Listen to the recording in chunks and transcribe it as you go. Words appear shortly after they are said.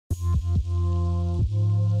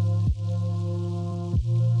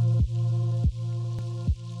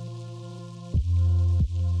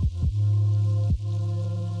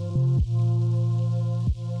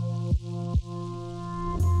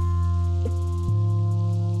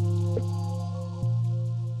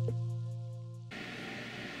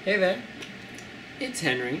Hey there, it's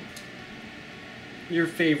Henry, your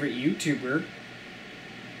favorite YouTuber,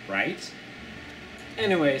 right?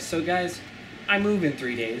 Anyway, so guys, I move in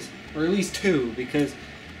 3 days, or at least 2, because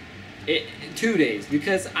 2 days,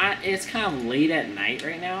 because it's kind of late at night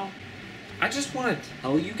right now. I just want to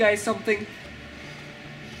tell you guys something.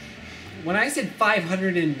 When I said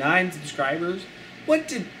 509 subscribers,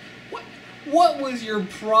 what was your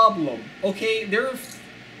problem? Okay, there are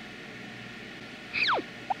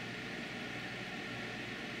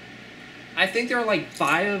I think there are like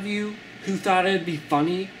 5 of you who thought it'd be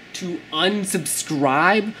funny to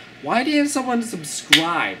unsubscribe. Why didn't someone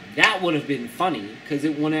subscribe? That would have been funny, because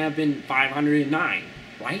it wouldn't have been 509,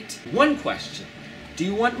 right? One question. Do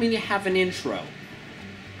you want me to have an intro?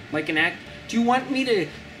 Like an act? Do you want me to,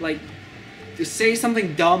 like, to say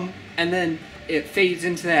something dumb and then it fades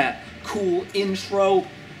into that cool intro,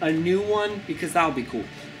 a new one? Because that'll be cool.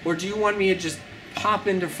 Or do you want me to just pop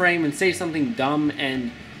into frame and say something dumb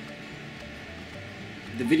and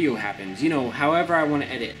the video happens, you know, however I want to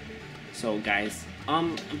edit. So guys,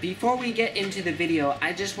 before we get into the video,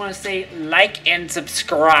 I just want to say like and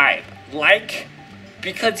subscribe. Like,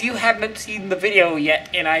 because you haven't seen the video yet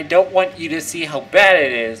and I don't want you to see how bad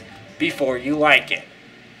it is before you like it.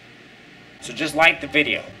 So just like the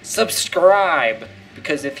video. Subscribe,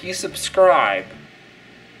 because if you subscribe...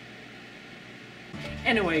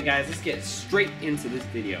 Anyway guys, let's get straight into this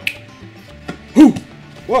video. Whew!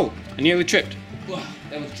 Whoa, I nearly tripped. Whoa,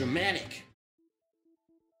 that was dramatic.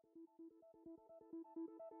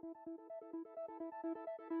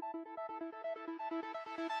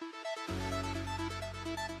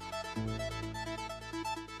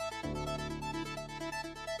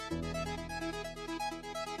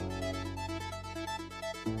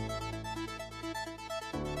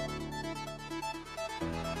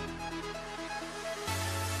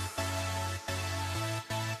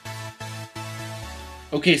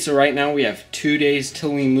 Okay, so right now we have 2 days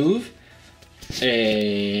till we move.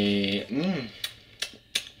 It's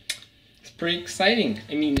pretty exciting.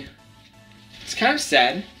 I mean, it's kind of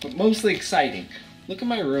sad, but mostly exciting. Look at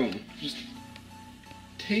my room. Just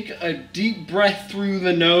take a deep breath through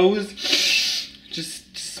the nose.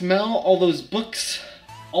 Just smell all those books.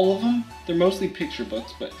 All of them. They're mostly picture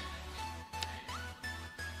books, but...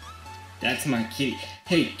 That's my kitty.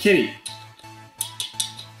 Hey, kitty.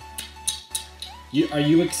 Are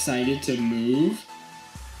you excited to move?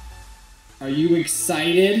 Are you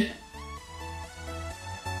excited?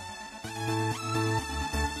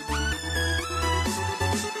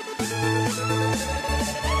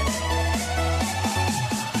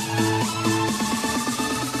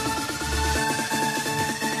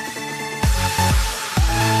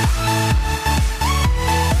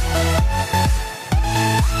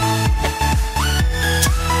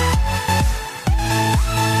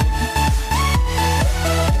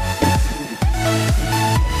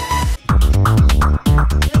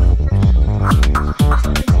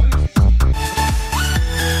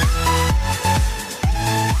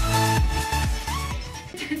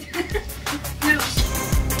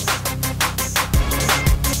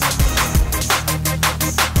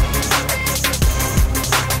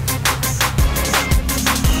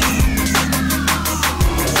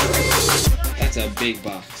 That's a big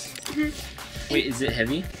box. Wait, is it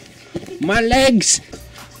heavy? My legs!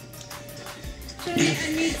 I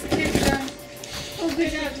need to take them. Oh,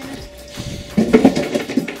 good job,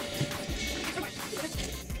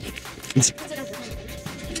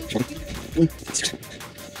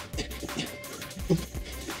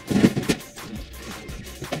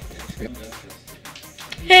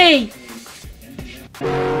 Hey!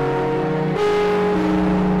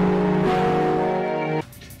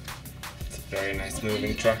 It's a very nice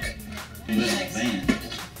moving truck.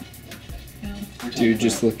 Dude,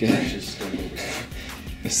 just look at it.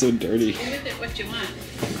 It's so dirty. With it what you want.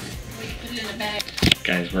 Put it in a bag.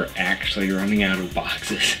 Guys, we're actually running out of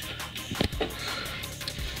boxes.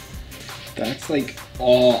 That's like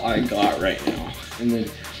all I got right now. And then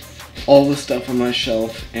all the stuff on my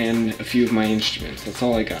shelf and a few of my instruments. That's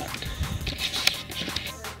all I got.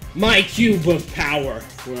 My cube of power.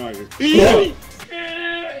 Where are you?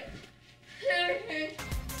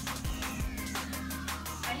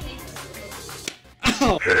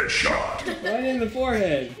 Ow! Headshot. Right in the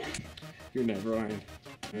forehead. You're never lying.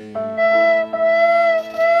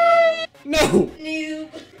 No! Noob.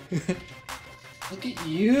 Look at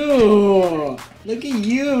you! Look at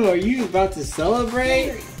you! Are you about to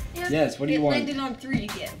celebrate? Yep. Yes, what do you want? It landed on 3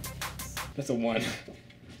 again. That's a 1.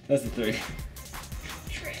 That's a 3.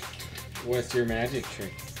 Trick. What's your magic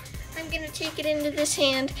trick? I'm gonna take it into this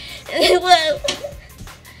hand. Whoa!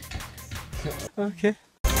 Okay.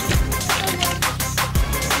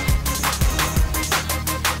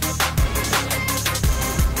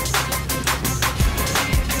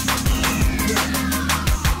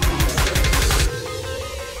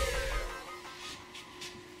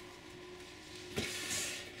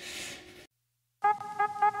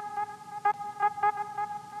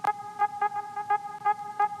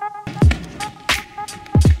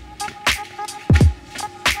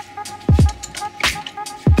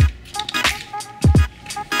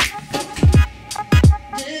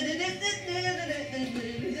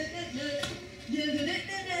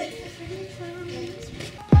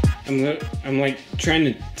 I'm like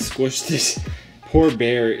trying to squish this poor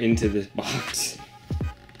bear into this box.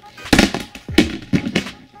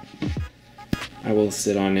 I will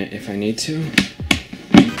sit on it if I need to.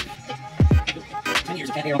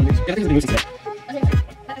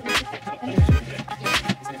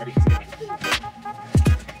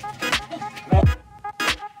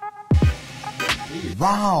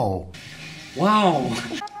 Wow! Wow!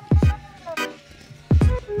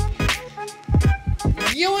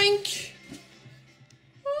 Yoink!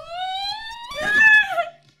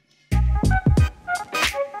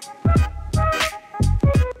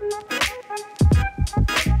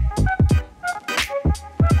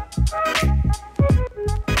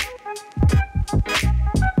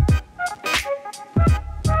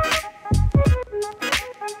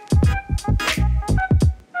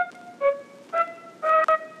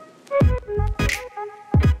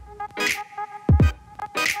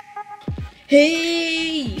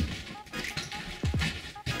 Hey!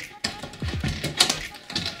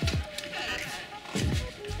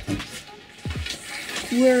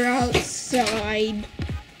 We're outside.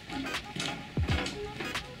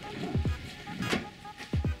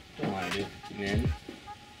 What do I do, man?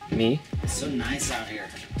 Me? It's so nice out here.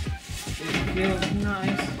 It feels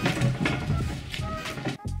nice.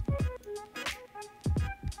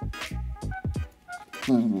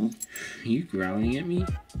 Are you growling at me?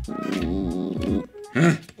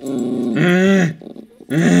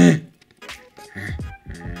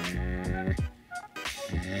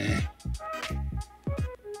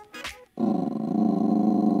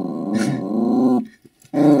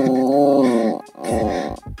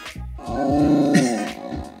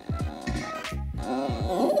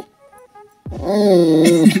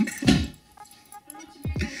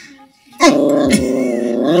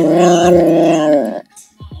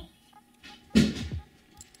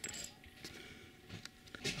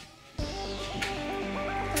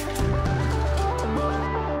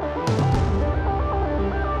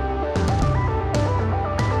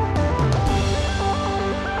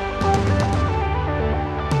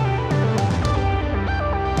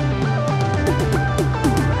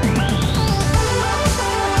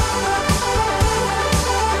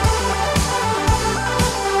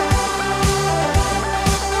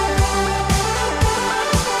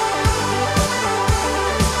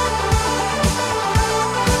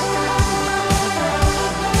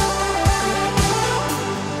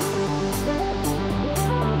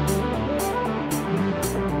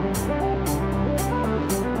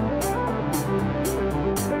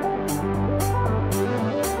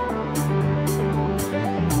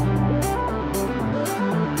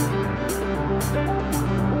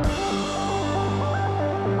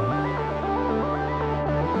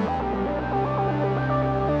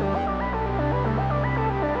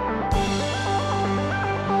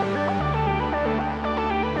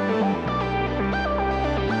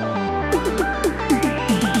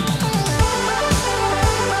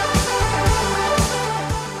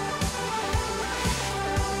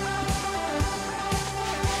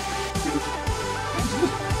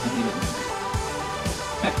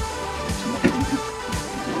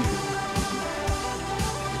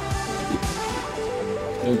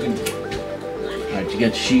 Alright, you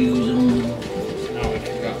got shoes on? No, I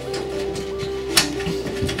forgot.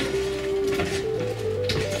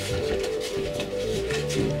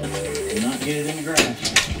 Do not get it in the grass.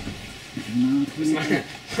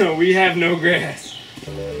 We have no grass.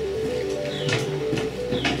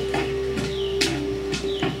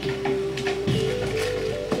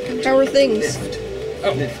 How are things?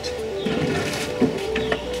 Oh.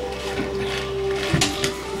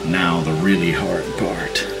 Now the really hard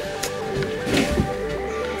part.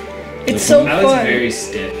 It's so I was fun. very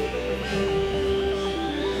stiff.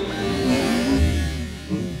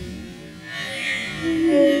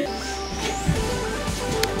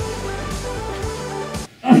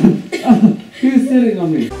 Who's sitting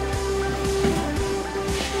on me?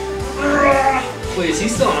 Wait, is he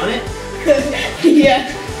still on it?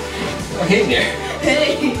 Yeah. Oh, hey there.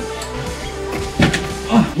 Hey.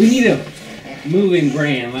 Oh, we need a moving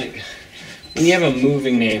brand. Like, when you have a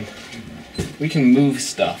moving name, we can move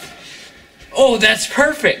stuff. Oh, that's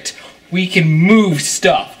perfect. We can move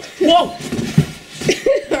stuff. Whoa!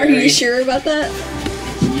 Are you sure about that?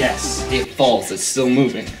 Yes, it falls. It's still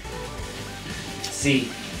moving.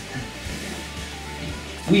 See,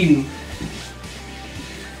 we.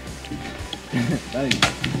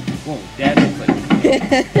 Whoa, Dad looks like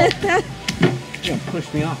you're gonna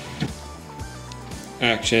push me off.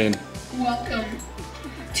 Action. Welcome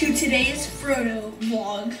to today's Frodo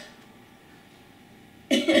vlog.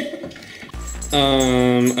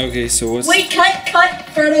 Okay, so what's... Wait, cut!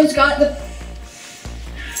 Frodo's got the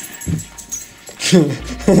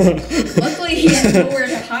Luckily, he has nowhere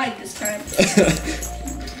to hide this time.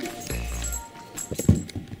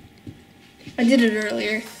 I did it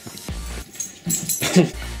earlier.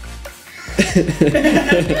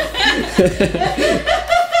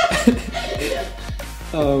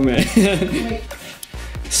 Oh man.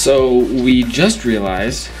 So we just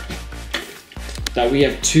realized that we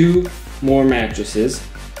have 2 more mattresses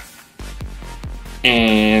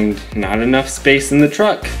and not enough space in the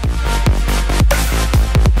truck.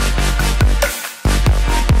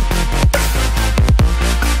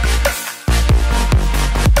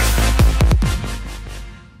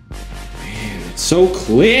 Man, it's so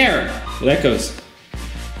clear. That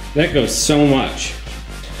goes so much.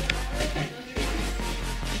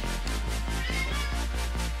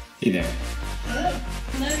 Hey there.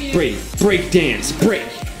 Love you. Break dance, break,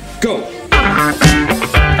 go.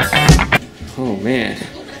 Oh man.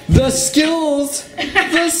 The Skittles!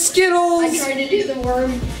 The Skittles! I tried to do the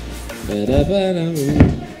worm.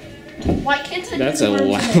 Ba-da-ba-da-boom. Why can't I do That's the a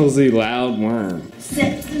worm? lousy loud worm.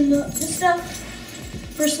 Set the stuff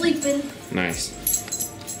for sleeping. Nice.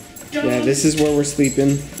 Yeah, this is where we're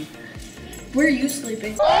sleeping. Where are you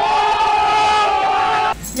sleeping?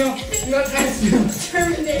 No, not fast enough.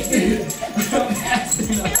 Terminator. Not fast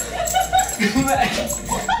enough. Come back.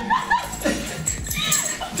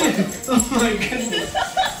 Oh my goodness.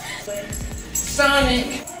 Sonic.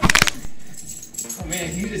 Oh man,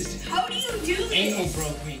 you just How do you do this? ankle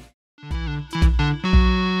broke me.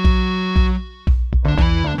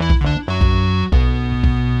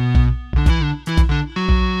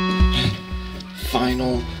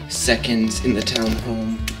 Final seconds in the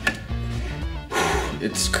townhome.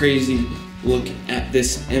 It's crazy. Look at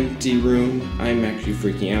this empty room. I'm actually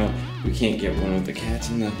freaking out. We can't get one of the cats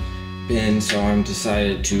in the bin, so I'm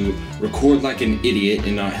decided to record like an idiot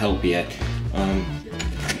and not help yet.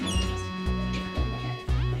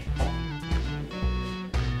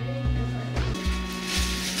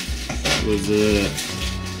 Was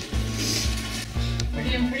We're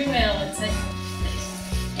doing pretty well, let's say.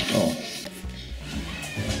 Oh.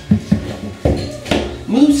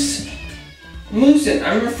 Moose! Moose,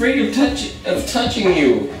 I'm afraid of touching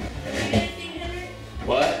you.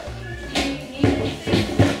 What?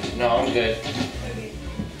 No, I'm good.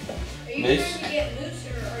 Are you Moose? trying to get Moose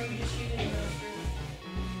or are you just using Moose?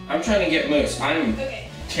 I'm trying to get Moose. I'm Okay.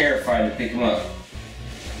 terrified to pick him up.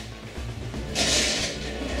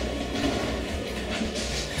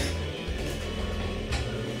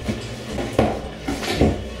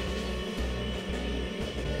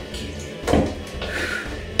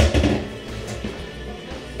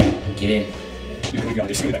 Get in.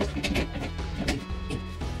 Just get in.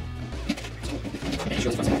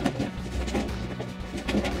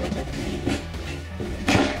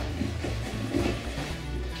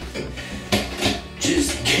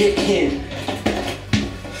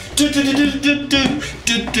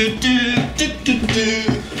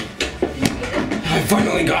 I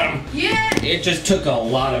finally got him. Yeah! It just took a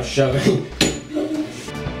lot of shoving.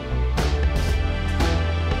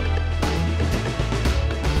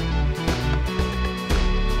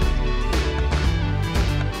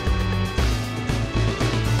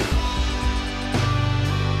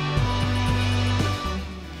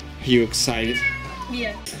 Are you excited?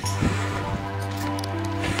 Yeah.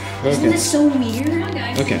 Okay. Isn't this so weird? Hi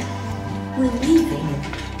guys. Okay. We're leaving.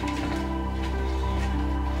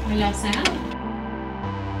 Are y'all sad?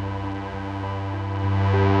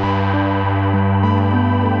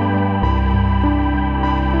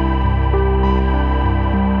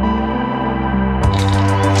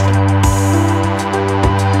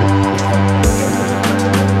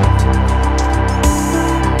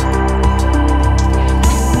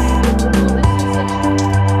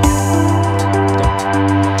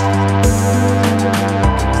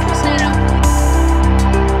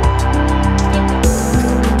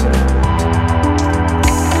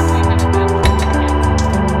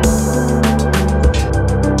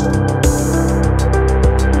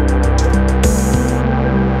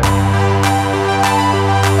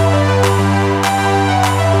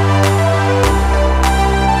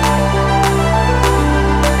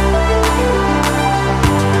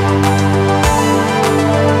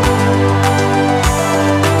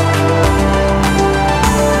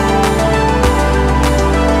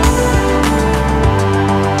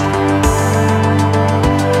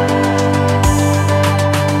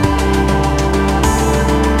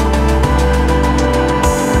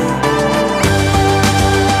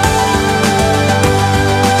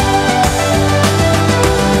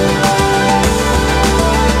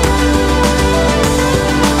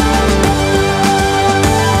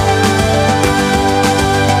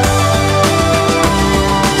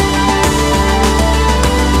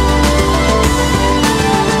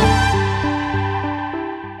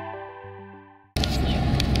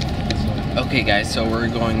 so we're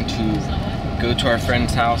going to go to our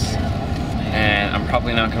friend's house, and I'm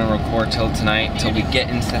probably not going to record till tonight, till we get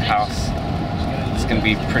into the house. It's going to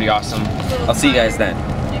be pretty awesome. I'll see you guys then.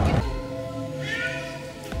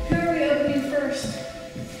 Who are we opening first?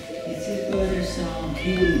 It's his brother's song.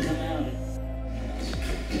 He wouldn't come out.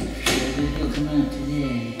 Maybe he'll come out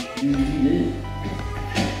today. Mm-hmm.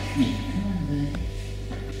 Come on, buddy.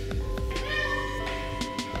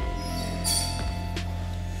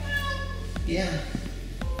 Yeah.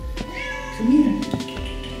 Come here.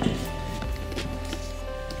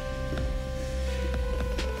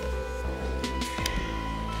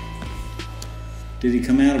 Did he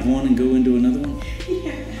come out of one and go into another one?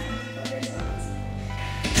 Yeah.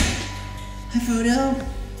 Hi, Photo.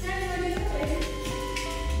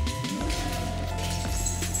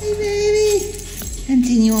 Hey, baby. Haven't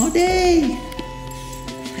seen you all day.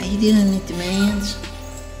 How you doing, Mr. Mans?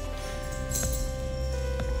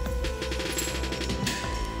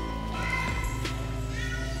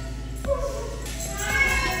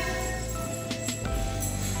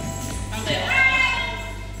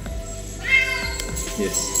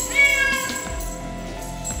 Yes.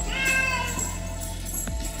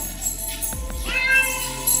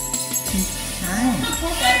 Hi.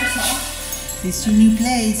 This your new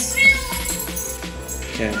place.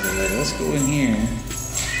 Okay, let's go in here.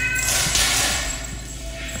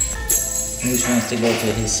 He just wants to go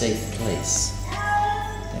to his safe place.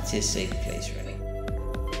 That's his safe place, right?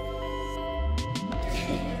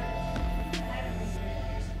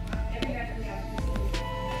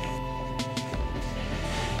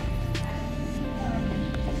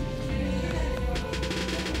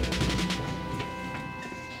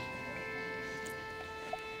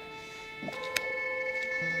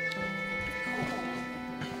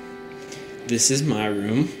 This is my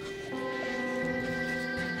room.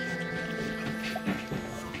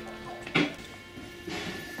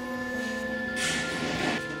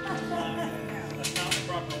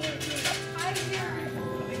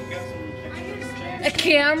 A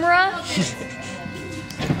camera?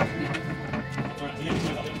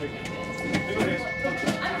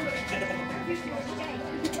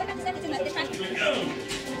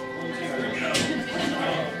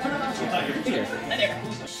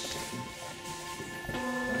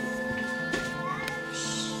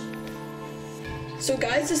 So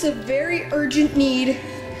guys, this is a very urgent need.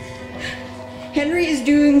 Henry is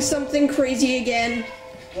doing something crazy again.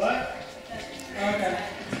 What? Okay.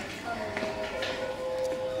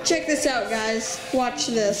 Check this out, guys. Watch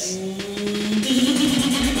this.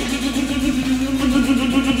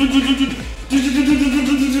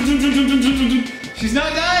 She's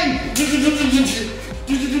not dying!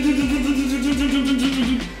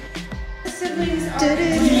 Siblings are.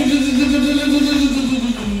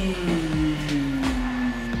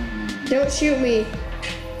 Don't shoot me,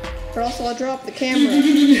 or else I'll drop the camera.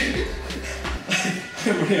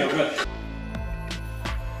 No.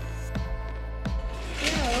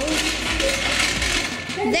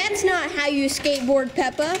 That's not how you skateboard,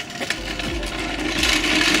 Peppa.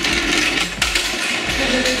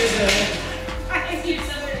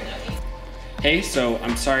 Hey, so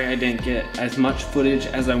I'm sorry I didn't get as much footage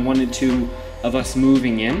as I wanted to of us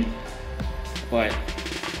moving in, but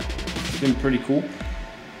it's been pretty cool.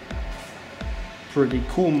 Pretty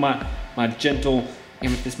cool, my gentle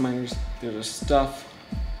amethyst miners. There's stuff.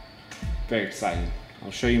 Very exciting.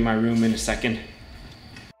 I'll show you my room in a second.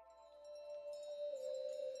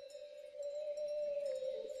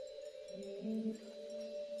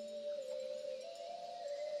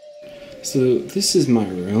 So this is my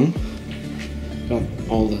room. Got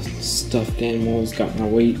all the stuffed animals, got my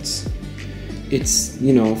weights. It's,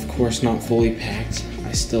 you know, of course not fully packed.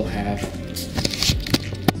 I still have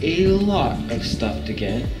a lot of stuff to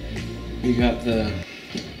get. We got the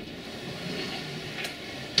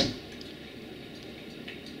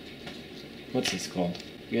what's this called?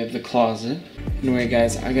 We have the closet. Anyway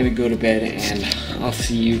guys, I gotta go to bed and I'll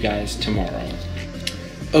see you guys tomorrow.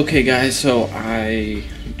 Okay guys, so I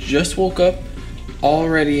just woke up,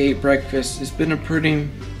 already ate breakfast. It's been a pretty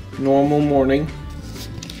normal morning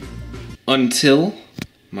until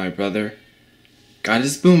my brother got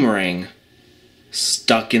his boomerang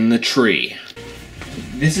stuck in the tree.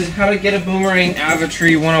 This is how to get a boomerang out of a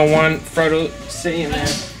tree 101. Frodo, stay in there.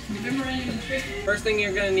 First thing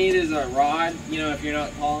you're gonna need is a rod, you know, if you're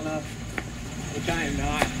not tall enough, which I am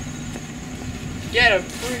not. Get a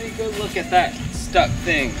pretty good look at that stuck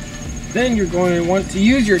thing. Then you're going to want to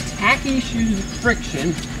use your tacky shoes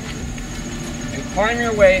friction and climb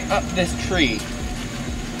your way up this tree.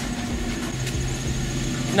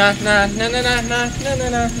 Nah, nah, nah, nah, nah, nah, nah, nah,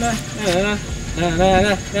 nah, nah, nah, nah, nah,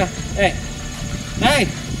 nah, nah, hey. Hey!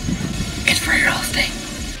 It's for your whole thing.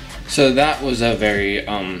 So that was a very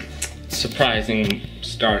surprising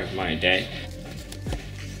start of my day.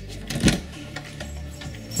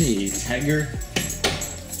 Hey, Tiger.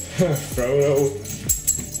 Frodo.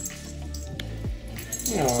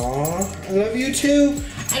 Aww, I love you too.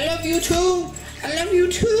 I love you too. I love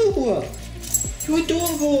you too. You're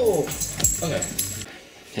adorable.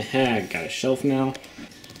 Okay. I got a shelf now.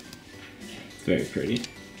 Very pretty.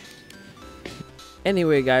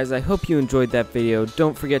 Anyway guys, I hope you enjoyed that video.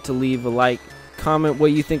 Don't forget to leave a like, comment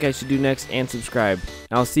what you think I should do next, and subscribe.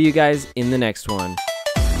 I'll see you guys in the next one.